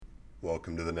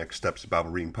Welcome to the Next Steps Bible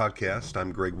Reading Podcast.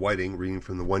 I'm Greg Whiting, reading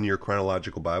from the One Year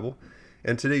Chronological Bible,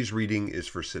 and today's reading is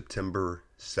for September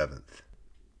 7th.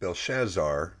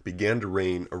 Belshazzar began to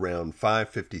reign around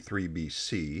 553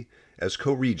 BC as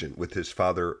co-regent with his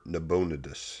father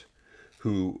Nabonidus,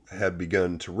 who had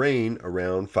begun to reign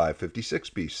around 556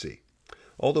 BC.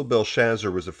 Although Belshazzar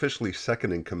was officially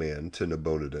second in command to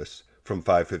Nabonidus from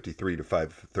 553 to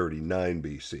 539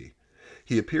 BC,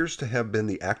 he appears to have been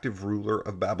the active ruler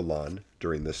of Babylon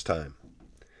during this time.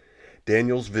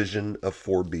 Daniel's vision of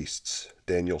four beasts,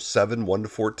 Daniel 7,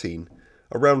 1-14,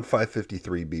 around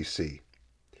 553 BC.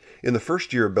 In the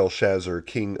first year of Belshazzar,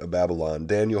 king of Babylon,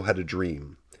 Daniel had a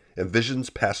dream, and visions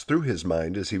passed through his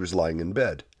mind as he was lying in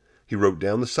bed. He wrote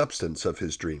down the substance of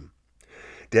his dream.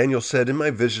 Daniel said, "In my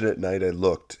vision at night I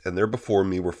looked, and there before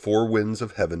me were four winds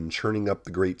of heaven churning up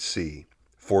the great sea.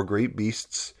 Four great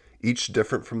beasts, each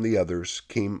different from the others,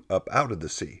 came up out of the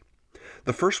sea.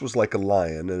 The first was like a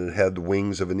lion, and it had the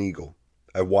wings of an eagle.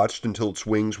 I watched until its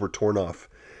wings were torn off,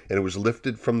 and it was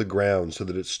lifted from the ground so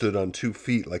that it stood on 2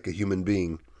 feet like a human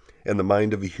being, and the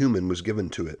mind of a human was given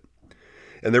to it.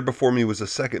 And there before me was a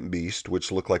second beast,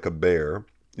 which looked like a bear.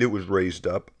 It was raised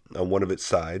up on one of its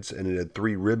sides, and it had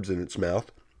 3 ribs in its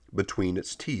mouth between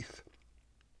its teeth.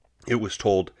 It was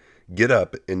told, 'Get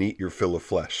up and eat your fill of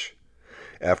flesh.'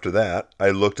 After that, I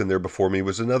looked, and there before me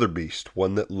was another beast,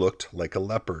 one that looked like a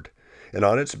leopard, and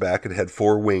on its back it had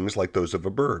 4 wings like those of a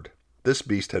bird. This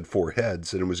beast had 4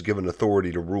 heads, and it was given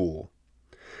authority to rule.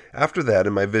 After that,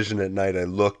 in my vision at night, I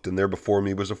looked, and there before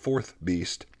me was a fourth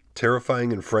beast,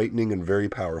 terrifying and frightening and very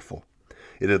powerful.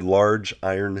 It had large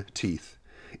iron teeth.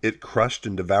 It crushed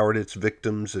and devoured its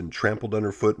victims and trampled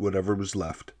underfoot whatever was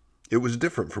left. It was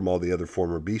different from all the other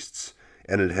former beasts,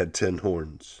 and it had 10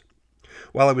 horns.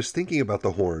 While I was thinking about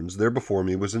the horns, there before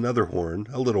me was another horn,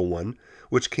 a little one,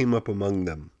 which came up among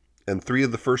them, and 3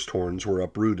 of the first horns were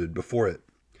uprooted before it.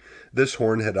 This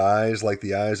horn had eyes like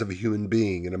the eyes of a human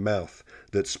being, and a mouth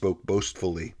that spoke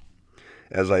boastfully.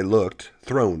 As I looked,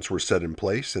 thrones were set in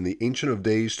place, and the Ancient of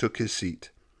Days took his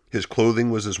seat. His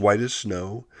clothing was as white as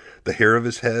snow, the hair of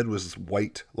his head was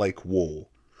white like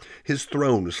wool. His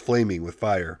throne was flaming with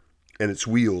fire, and its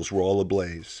wheels were all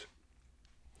ablaze.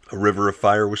 A river of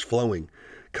fire was flowing,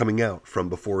 coming out from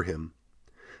before him.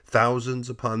 Thousands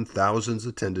upon thousands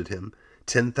attended him.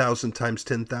 10,000 times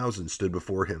 10,000 stood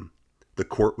before him. The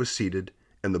court was seated,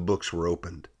 and the books were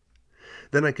opened.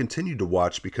 Then I continued to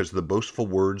watch because of the boastful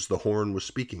words the horn was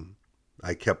speaking.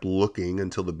 I kept looking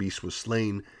until the beast was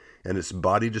slain, and its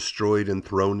body destroyed and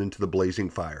thrown into the blazing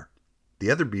fire. The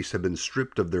other beasts had been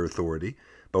stripped of their authority,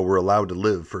 but were allowed to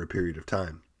live for a period of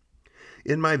time.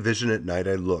 In my vision at night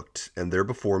I looked, and there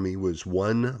before me was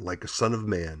one like a son of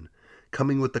man,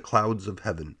 coming with the clouds of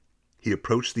heaven. He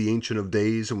approached the Ancient of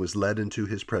Days and was led into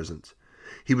his presence.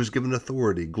 He was given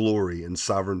authority, glory, and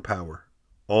sovereign power.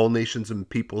 All nations and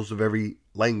peoples of every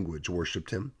language worshipped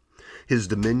him. His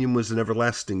dominion was an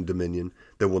everlasting dominion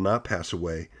that will not pass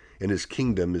away, and his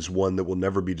kingdom is one that will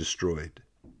never be destroyed.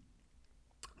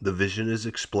 The vision is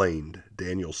explained,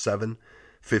 Daniel 7,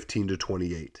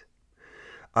 15-28.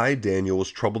 I, Daniel,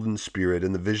 was troubled in spirit,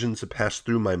 and the visions that passed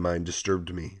through my mind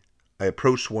disturbed me. I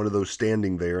approached one of those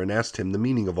standing there and asked him the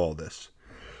meaning of all this.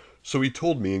 So he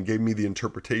told me and gave me the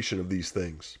interpretation of these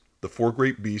things. The 4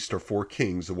 great beasts are 4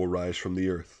 kings that will rise from the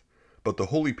earth. But the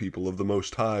holy people of the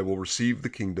Most High will receive the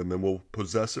kingdom and will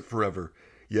possess it forever,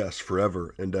 yes,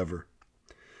 forever and ever.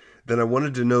 Then I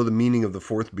wanted to know the meaning of the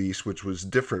 4th beast, which was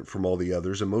different from all the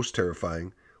others and most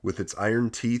terrifying, with its iron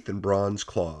teeth and bronze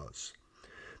claws.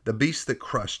 The beast that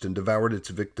crushed and devoured its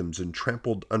victims and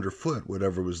trampled underfoot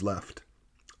whatever was left.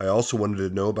 I also wanted to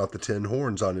know about the 10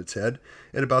 horns on its head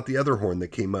and about the other horn that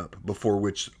came up, before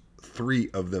which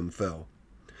 3 of them fell.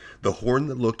 The horn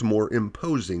that looked more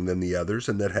imposing than the others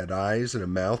and that had eyes and a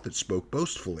mouth that spoke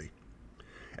boastfully.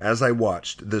 As I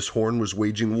watched, this horn was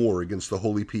waging war against the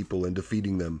holy people and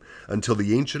defeating them, until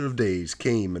the Ancient of Days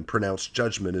came and pronounced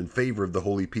judgment in favor of the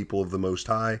holy people of the Most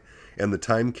High, and the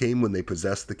time came when they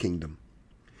possessed the kingdom.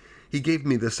 He gave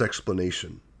me this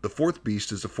explanation. The 4th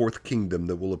beast is a 4th kingdom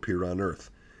that will appear on earth.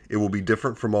 It will be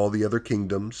different from all the other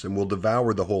kingdoms and will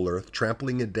devour the whole earth,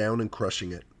 trampling it down and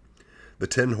crushing it. The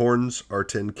 10 horns are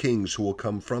 10 kings who will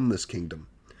come from this kingdom.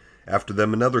 After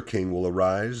them another king will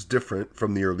arise, different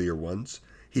from the earlier ones.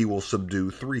 He will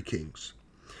subdue 3 kings.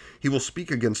 He will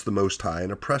speak against the Most High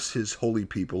and oppress his holy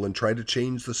people and try to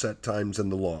change the set times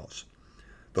and the laws.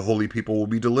 The holy people will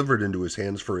be delivered into his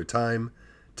hands for a time,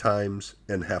 times,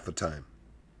 and half a time.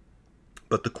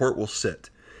 But the court will sit,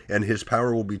 and his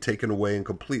power will be taken away and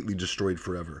completely destroyed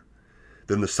forever.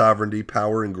 Then the sovereignty,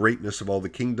 power, and greatness of all the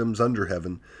kingdoms under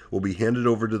heaven will be handed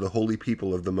over to the holy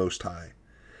people of the Most High.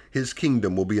 His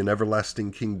kingdom will be an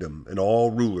everlasting kingdom, and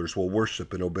all rulers will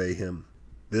worship and obey him.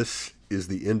 This is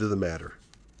the end of the matter.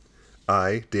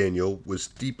 I, Daniel, was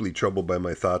deeply troubled by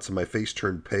my thoughts, and my face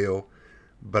turned pale,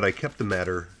 but I kept the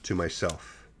matter to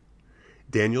myself.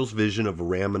 Daniel's vision of a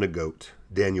ram and a goat,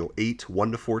 Daniel 8,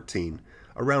 1-14,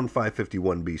 around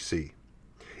 551 BC.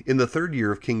 In the 3rd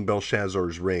year of King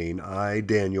Belshazzar's reign, I,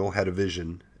 Daniel, had a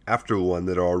vision, after one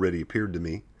that already appeared to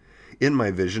me. In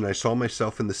my vision, I saw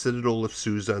myself in the citadel of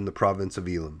Susa in the province of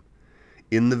Elam.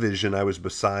 In the vision, I was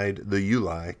beside the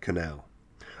Ulai Canal.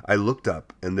 I looked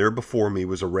up, and there before me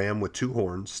was a ram with 2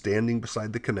 horns standing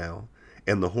beside the canal,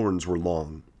 and the horns were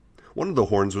long. One of the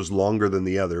horns was longer than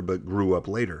the other, but grew up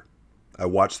later. I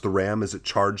watched the ram as it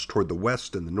charged toward the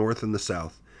west and the north and the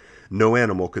south. No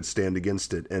animal could stand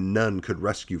against it, and none could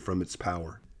rescue from its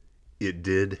power. It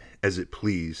did as it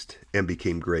pleased, and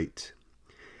became great.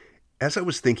 As I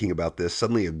was thinking about this,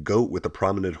 suddenly a goat with a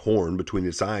prominent horn between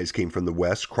its eyes came from the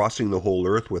west, crossing the whole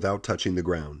earth without touching the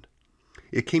ground.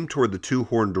 It came toward the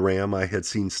 2-horned ram I had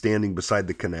seen standing beside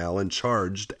the canal and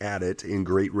charged at it in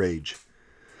great rage.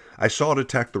 I saw it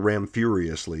attack the ram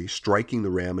furiously, striking the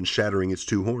ram and shattering its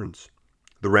 2 horns.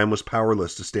 The ram was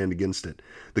powerless to stand against it.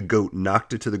 The goat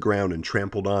knocked it to the ground and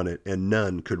trampled on it, and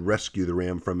none could rescue the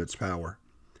ram from its power.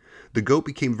 The goat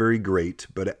became very great,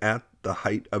 but at the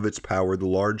height of its power the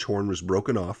large horn was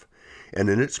broken off, and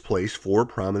in its place 4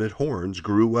 prominent horns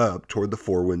grew up toward the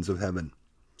 4 winds of heaven.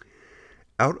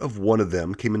 Out of one of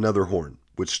them came another horn,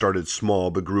 which started small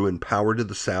but grew in power to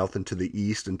the south and to the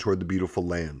east and toward the beautiful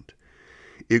land.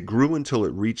 It grew until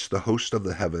it reached the host of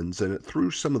the heavens, and it threw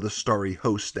some of the starry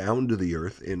hosts down to the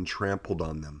earth and trampled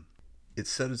on them. It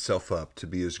set itself up to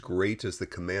be as great as the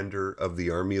commander of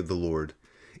the army of the Lord.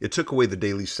 It took away the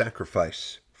daily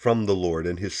sacrifice from the Lord,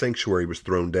 and his sanctuary was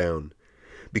thrown down.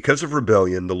 Because of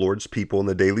rebellion, the Lord's people and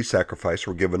the daily sacrifice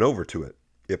were given over to it.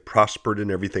 It prospered in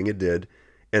everything it did,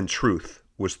 and truth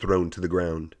was thrown to the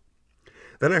ground.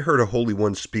 Then I heard a holy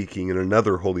one speaking, and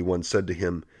another holy one said to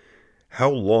him, "How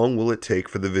long will it take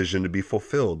for the vision to be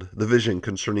fulfilled, the vision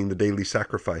concerning the daily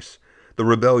sacrifice, the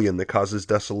rebellion that causes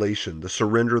desolation, the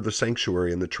surrender of the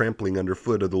sanctuary, and the trampling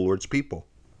underfoot of the Lord's people?"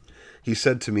 He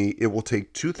said to me, "It will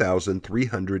take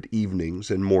 2,300 evenings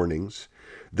and mornings,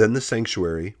 then the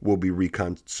sanctuary will be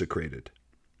reconsecrated."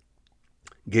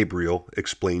 Gabriel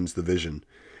Explains the Vision,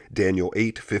 Daniel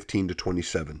 8,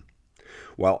 15-27.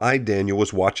 While I, Daniel,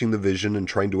 was watching the vision and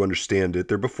trying to understand it,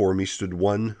 there before me stood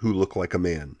one who looked like a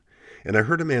man. And I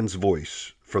heard a man's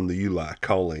voice from the Ulai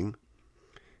calling,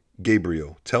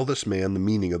 "Gabriel, tell this man the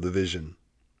meaning of the vision."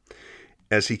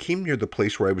 As he came near the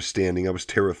place where I was standing, I was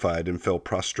terrified and fell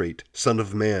prostrate. "Son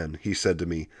of man," he said to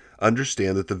me,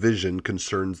 "understand that the vision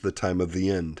concerns the time of the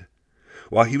end."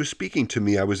 While he was speaking to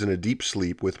me, I was in a deep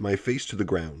sleep with my face to the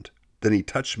ground. Then he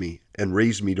touched me and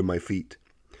raised me to my feet.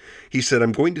 He said,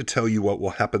 "I'm going to tell you what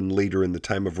will happen later in the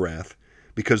time of wrath,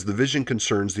 because the vision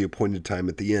concerns the appointed time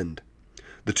at the end.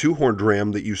 The 2-horned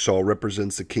ram that you saw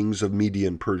represents the kings of Medes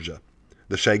and Persia.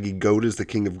 The shaggy goat is the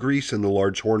king of Greece, and the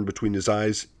large horn between his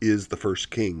eyes is the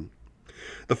first king.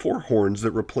 The 4 horns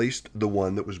that replaced the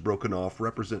one that was broken off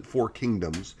represent 4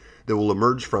 kingdoms that will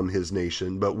emerge from his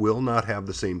nation, but will not have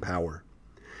the same power.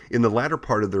 In the latter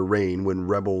part of their reign, when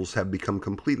rebels have become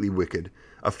completely wicked,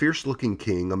 a fierce-looking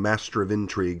king, a master of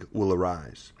intrigue, will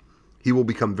arise. He will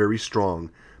become very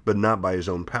strong, but not by his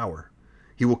own power.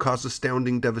 He will cause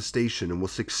astounding devastation and will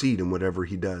succeed in whatever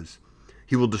he does.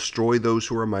 He will destroy those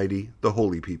who are mighty, the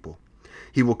holy people.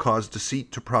 He will cause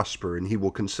deceit to prosper, and he will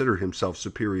consider himself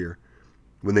superior.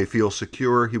 When they feel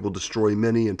secure, he will destroy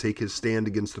many and take his stand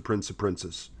against the prince of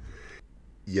princes.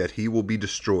 Yet he will be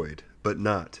destroyed, but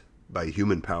not by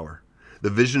human power. The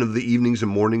vision of the evenings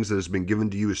and mornings that has been given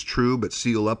to you is true, but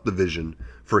seal up the vision,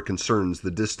 for it concerns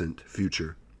the distant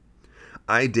future.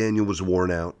 I, Daniel, was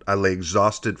worn out. I lay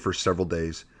exhausted for several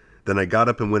days. Then I got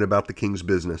up and went about the king's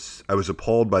business. I was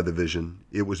appalled by the vision.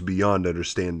 It was beyond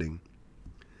understanding.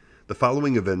 The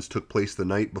following events took place the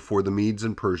night before the Medes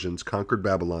and Persians conquered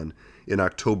Babylon in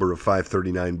October of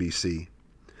 539 BC.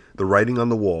 The writing on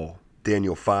the wall,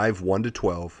 Daniel 5,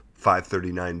 1-12,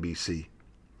 539 BC.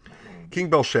 King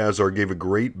Belshazzar gave a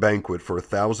great banquet for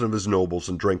 1,000 of his nobles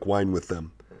and drank wine with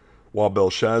them. While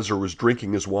Belshazzar was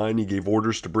drinking his wine, he gave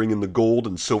orders to bring in the gold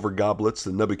and silver goblets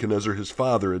that Nebuchadnezzar his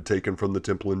father had taken from the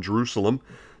temple in Jerusalem,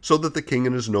 so that the king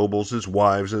and his nobles, his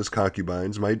wives, and his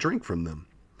concubines might drink from them.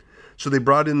 So they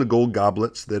brought in the gold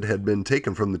goblets that had been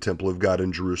taken from the temple of God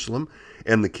in Jerusalem,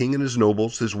 and the king and his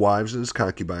nobles, his wives, and his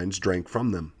concubines drank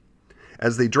from them.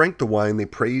 As they drank the wine, they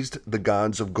praised the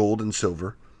gods of gold and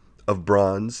silver. of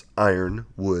bronze, iron,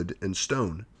 wood, and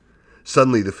stone.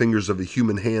 Suddenly the fingers of a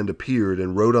human hand appeared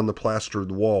and wrote on the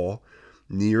plastered wall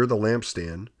near the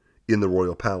lampstand in the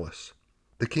royal palace.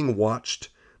 The king watched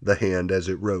the hand as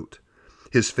it wrote.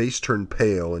 His face turned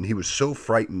pale, and he was so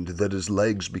frightened that his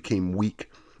legs became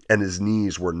weak and his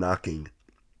knees were knocking.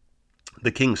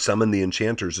 The king summoned the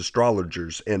enchanters,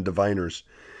 astrologers, and diviners.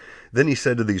 Then he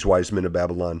said to these wise men of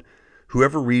Babylon,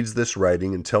 "Whoever reads this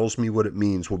writing and tells me what it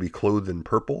means will be clothed in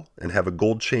purple and have a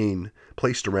gold chain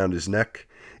placed around his neck,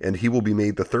 and he will be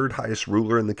made the third highest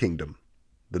ruler in the kingdom."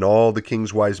 Then all the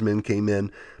king's wise men came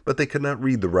in, but they could not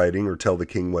read the writing or tell the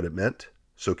king what it meant.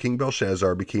 So King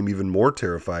Belshazzar became even more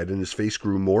terrified, and his face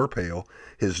grew more pale.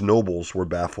 His nobles were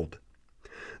baffled.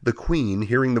 The queen,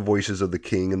 hearing the voices of the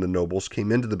king and the nobles,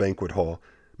 came into the banquet hall.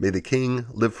 "May the king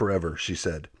live forever," she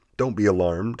said. "Don't be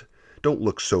alarmed. Don't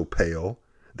look so pale.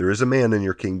 There is a man in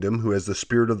your kingdom who has the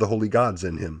spirit of the holy gods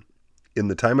in him. In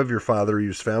the time of your father he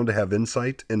was found to have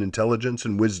insight and intelligence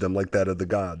and wisdom like that of the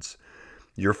gods.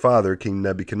 Your father, King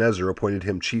Nebuchadnezzar, appointed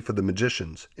him chief of the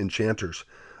magicians, enchanters,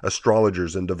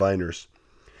 astrologers, and diviners.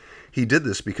 He did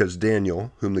this because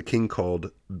Daniel, whom the king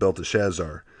called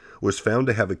Belteshazzar, was found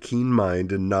to have a keen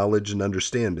mind and knowledge and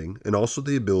understanding, and also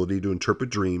the ability to interpret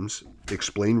dreams,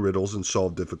 explain riddles, and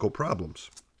solve difficult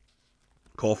problems.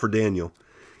 Call for Daniel,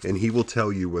 and he will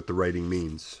tell you what the writing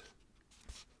means."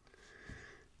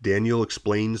 Daniel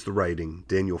explains the writing,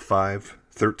 Daniel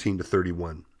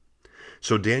 5:13-31.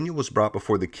 So Daniel was brought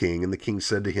before the king, and the king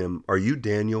said to him, "Are you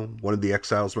Daniel, one of the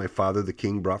exiles my father the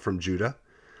king brought from Judah?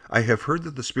 I have heard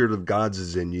that the spirit of gods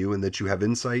is in you, and that you have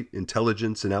insight,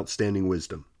 intelligence, and outstanding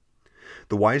wisdom.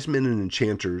 The wise men and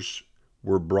enchanters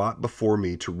were brought before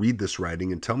me to read this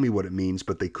writing and tell me what it means,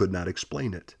 but they could not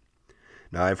explain it.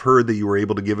 Now I have heard that you are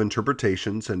able to give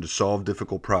interpretations and to solve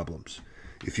difficult problems.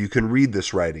 If you can read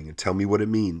this writing and tell me what it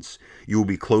means, you will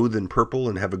be clothed in purple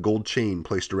and have a gold chain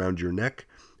placed around your neck,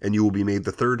 and you will be made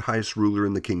the third highest ruler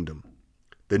in the kingdom."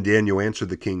 Then Daniel answered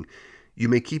the king, "You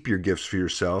may keep your gifts for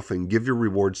yourself and give your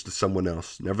rewards to someone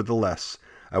else. Nevertheless,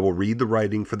 I will read the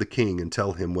writing for the king and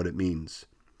tell him what it means.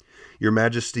 Your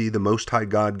Majesty, the Most High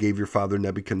God gave your father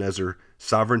Nebuchadnezzar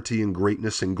sovereignty and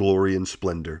greatness and glory and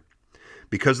splendor.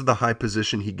 Because of the high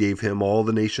position he gave him, all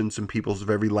the nations and peoples of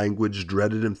every language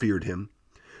dreaded and feared him.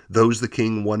 Those the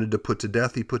king wanted to put to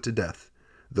death, he put to death.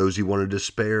 Those he wanted to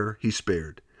spare, he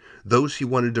spared. Those he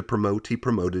wanted to promote, he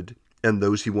promoted. And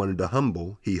those he wanted to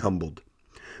humble, he humbled.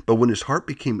 But when his heart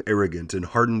became arrogant and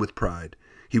hardened with pride,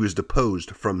 he was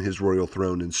deposed from his royal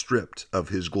throne and stripped of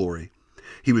his glory.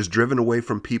 He was driven away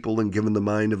from people and given the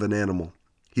mind of an animal.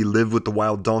 He lived with the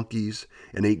wild donkeys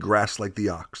and ate grass like the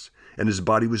ox, and his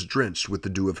body was drenched with the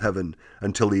dew of heaven,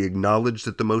 until he acknowledged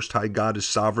that the Most High God is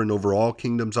sovereign over all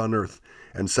kingdoms on earth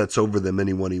and sets over them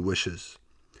anyone he wishes.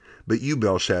 But you,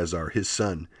 Belshazzar, his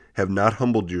son, have not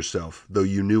humbled yourself, though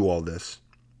you knew all this.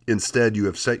 Instead, you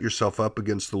have set yourself up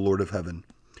against the Lord of heaven.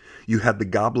 You had the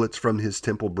goblets from his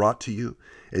temple brought to you,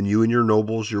 and you and your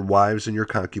nobles, your wives, and your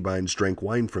concubines drank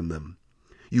wine from them.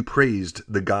 You praised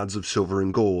the gods of silver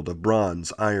and gold, of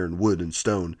bronze, iron, wood, and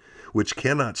stone, which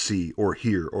cannot see or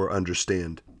hear or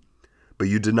understand. But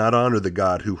you did not honor the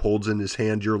God who holds in his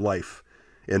hand your life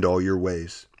and all your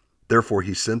ways. Therefore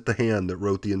he sent the hand that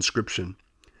wrote the inscription.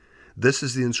 This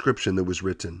is the inscription that was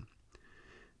written: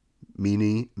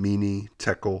 Mene, Mene,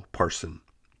 Tekel, Parsin.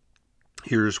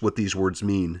 Here's what these words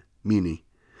mean. Mene,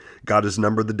 God has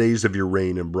numbered the days of your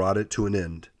reign and brought it to an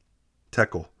end.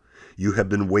 Tekel, you have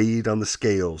been weighed on the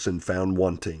scales and found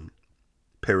wanting.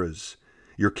 Perez,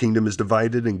 your kingdom is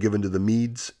divided and given to the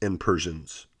Medes and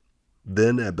Persians.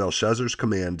 Then at Belshazzar's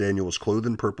command, Daniel was clothed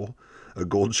in purple, a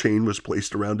gold chain was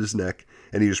placed around his neck,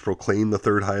 and he was proclaimed the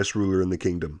third highest ruler in the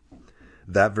kingdom.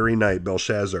 That very night,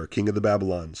 Belshazzar, king of the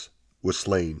Babylons, was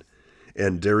slain,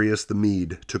 and Darius the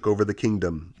Mede took over the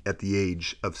kingdom at the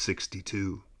age of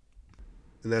 62.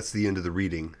 And that's the end of the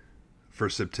reading for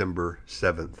September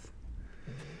 7th.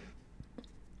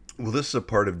 Well, this is a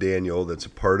part of Daniel that's a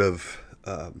part of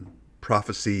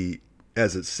prophecy,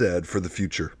 as it said, for the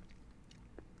future.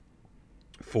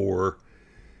 For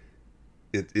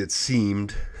it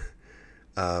seemed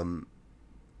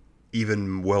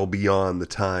even well beyond the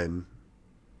time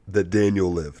that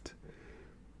Daniel lived.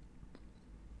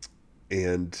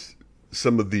 And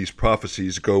some of these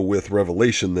prophecies go with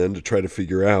Revelation then to try to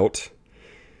figure out,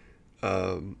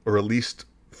 or at least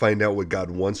find out what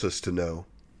God wants us to know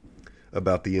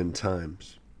about the end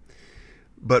times.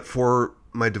 But for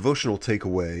my devotional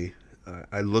takeaway,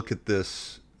 I look at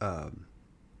this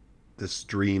this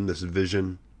dream, this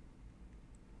vision,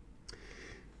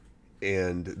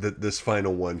 and this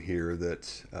final one here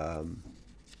that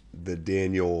that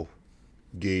Daniel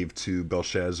gave to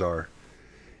Belshazzar.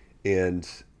 And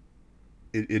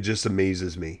it just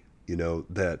amazes me,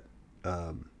 that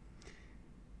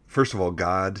first of all,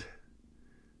 God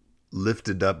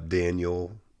lifted up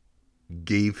Daniel,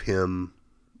 gave him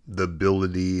the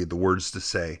ability, the words to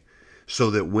say, so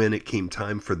that when it came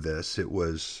time for this, it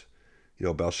was,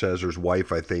 Belshazzar's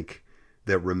wife, I think,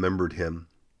 that remembered him,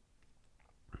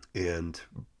 and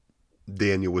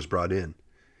Daniel was brought in.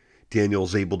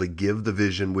 Daniel's able to give the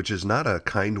vision, which is not a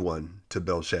kind one, to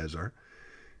Belshazzar.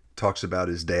 Talks about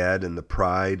his dad and the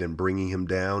pride and bringing him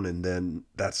down, and then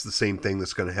that's the same thing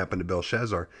that's going to happen to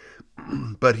Belshazzar.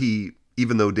 But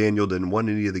even though Daniel didn't want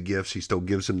any of the gifts, he still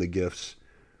gives him the gifts.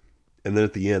 And then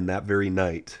at the end, that very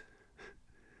night,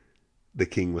 the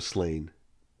king was slain.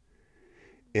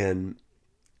 And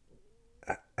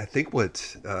I think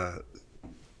what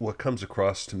comes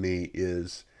across to me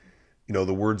is,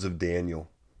 the words of Daniel.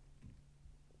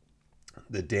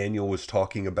 That Daniel was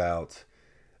talking about,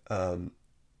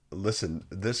 listen,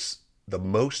 the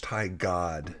Most High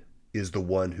God is the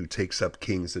one who takes up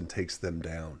kings and takes them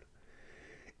down.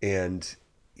 And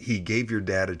he gave your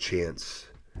dad a chance,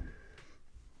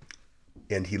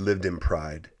 and he lived in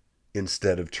pride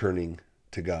instead of turning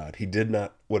to God. He did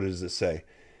not, what does it say?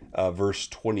 Verse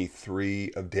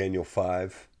 23 of Daniel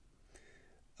 5.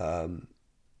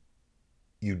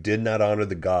 You did not honor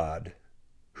the God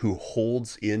who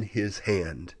holds in his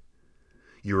hand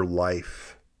your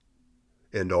life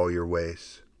and all your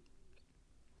ways.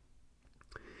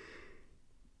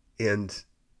 And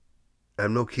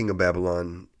I'm no king of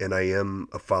Babylon, and I am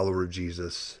a follower of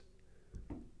Jesus.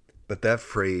 But that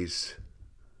phrase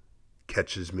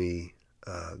catches me,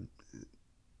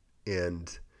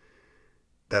 and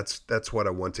that's what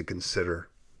I want to consider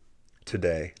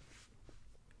today.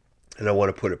 And I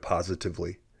want to put it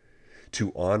positively.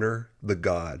 To honor the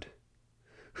God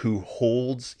who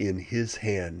holds in his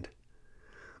hand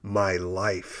my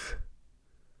life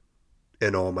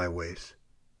and all my ways.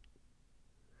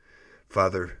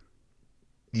 Father,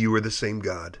 you are the same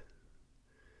God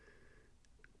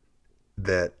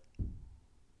that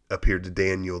appeared to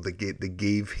Daniel, that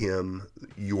gave him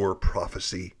your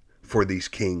prophecy for these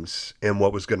kings and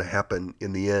what was going to happen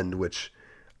in the end, which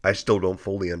I still don't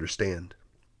fully understand.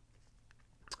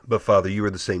 But Father, you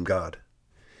are the same God.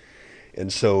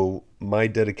 And so my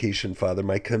dedication, Father,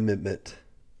 my commitment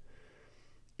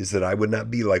is that I would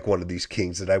not be like one of these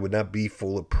kings, that I would not be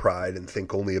full of pride and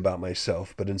think only about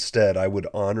myself, but instead I would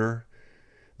honor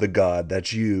the God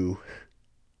that's you,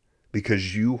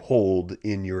 because you hold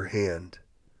in your hand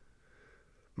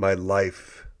my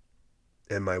life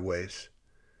and my ways.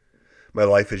 My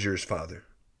life is yours, Father,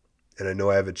 and I know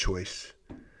I have a choice.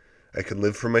 I can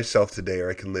live for myself today, or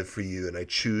I can live for you, and I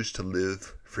choose to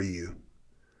live for you.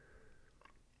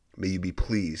 May you be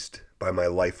pleased by my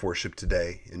life worship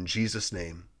today. In Jesus'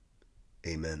 name,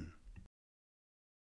 amen.